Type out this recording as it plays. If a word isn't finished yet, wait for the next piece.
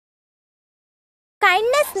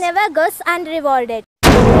Kindness never goes unrewarded.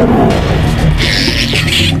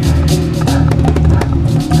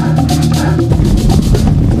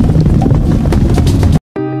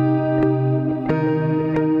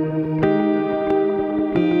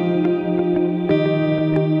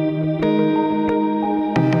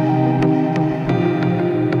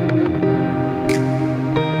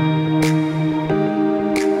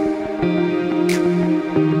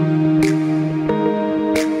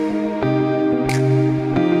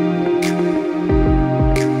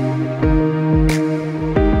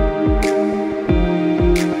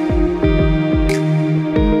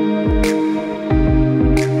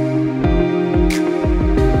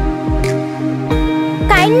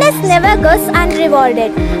 Kindness never goes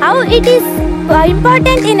unrewarded. How it is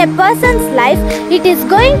important in a person's life, it is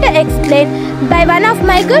going to explain by one of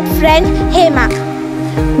my good friend Hema.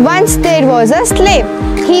 Once there was a slave.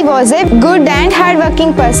 He was a good and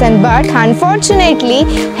hardworking person, but unfortunately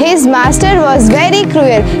his master was very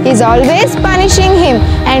cruel. He is always punishing him,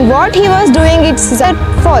 and what he was doing it's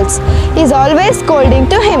false. He is always scolding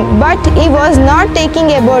to him, but he was not taking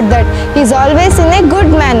about that. He is always in a good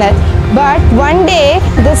manner. But one day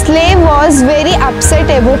the slave was very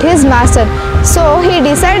upset about his master. So he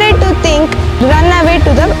decided to run away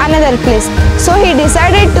to another place. So he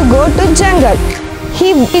decided to go to jungle.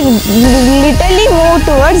 He literally moved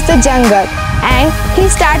towards the jungle and he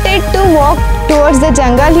started to walk towards the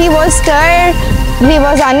jungle. He was tired. He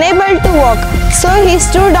was unable to walk. So he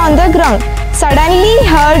stood on the ground. Suddenly he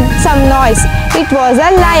heard some noise. It was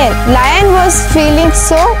a lion. Lion was feeling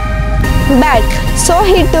so bad. So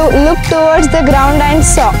he looked towards the ground and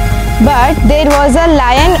saw. But there was a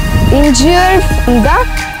lion injured from the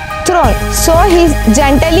throne. So he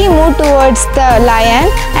gently moved towards the lion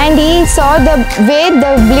and he saw the way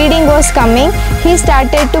the bleeding was coming. He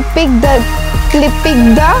started to pick the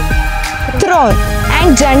throne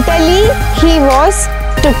and gently he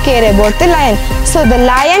took care about the lion. So the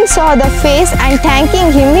lion saw the face and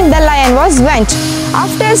thanking him, the lion went.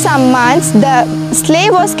 After some months, the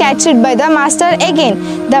slave was captured by the master again.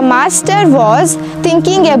 The master was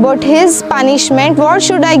thinking about his punishment. What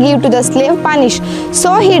should I give to the slave punish?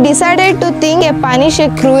 So he decided to punish a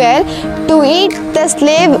cruel to eat the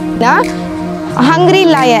slave a hungry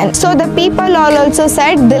lion. So the people all also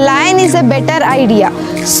said the lion is a better idea.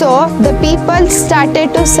 So the people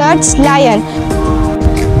started to search lion.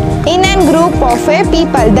 In a group of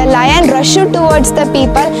people, the lion rushed towards the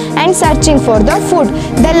people and searching for the food.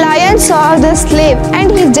 The lion saw the slave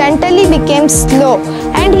and he gently became slow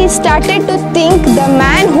and he started to think the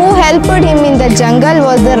man who helped him in the jungle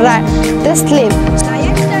was the slave.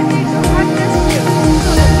 Lion started to hurt the slave.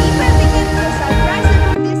 So the people became so surprised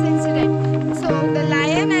about this incident. So the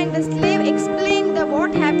lion and the slave explained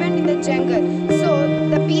what happened in the jungle. So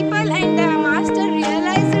the people and the master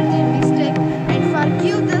realized their mistake and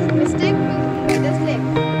forgive the mistake by the slave.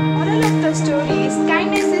 Moral of the story is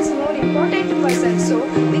kindness is more important to person. So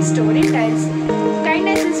the story tells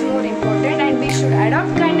kindness is more important and we should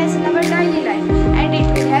adopt kindness